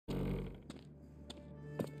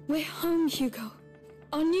We're home, Hugo.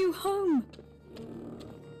 Our new home.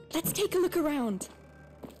 Let's take a look around.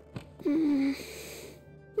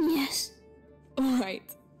 Yes. All right.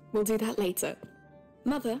 We'll do that later.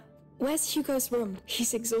 Mother, where's Hugo's room?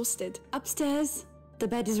 He's exhausted. Upstairs. The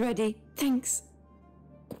bed is ready. Thanks.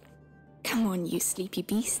 Come on, you sleepy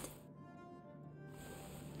beast.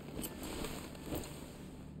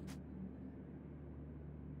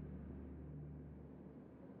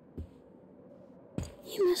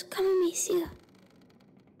 You must come, Amicia.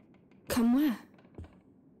 Come where?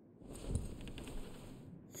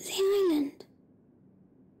 The island.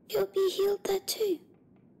 You'll be healed there too.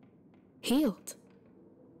 Healed?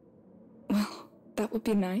 Well, that would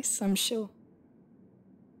be nice, I'm sure.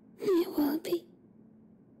 It will be.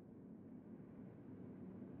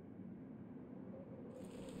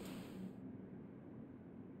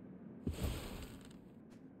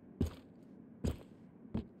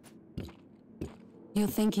 You're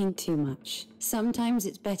thinking too much. Sometimes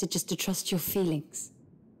it's better just to trust your feelings.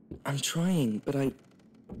 I'm trying, but I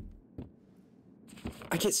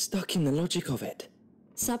get stuck in the logic of it.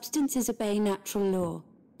 Substances obey natural law.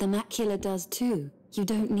 The macula does too. You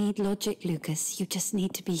don't need logic, Lucas. You just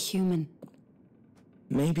need to be human.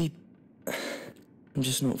 Maybe I'm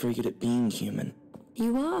just not very good at being human.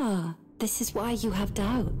 You are. This is why you have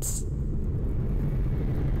doubts.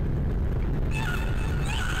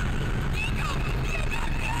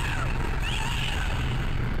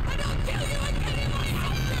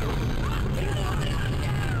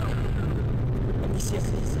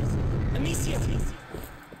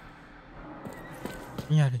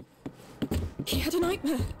 He had a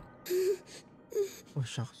nightmare.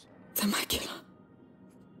 والشخص The macula.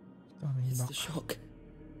 It's the shock.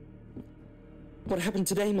 What happened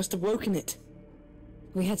today must have woken it.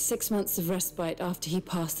 We had 6 months of respite after he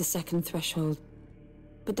passed the second threshold.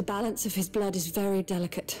 But the balance of his blood is very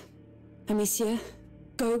delicate. Amicia,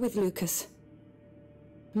 go with Lucas.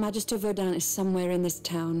 Magister Verdun is somewhere in this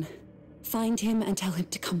town. Find him and tell him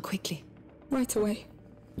to come quickly. Right away.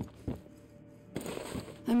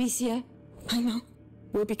 Amicia? I know.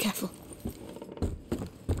 We'll be careful.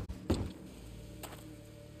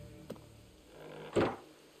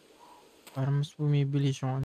 Parang mas bumibili siya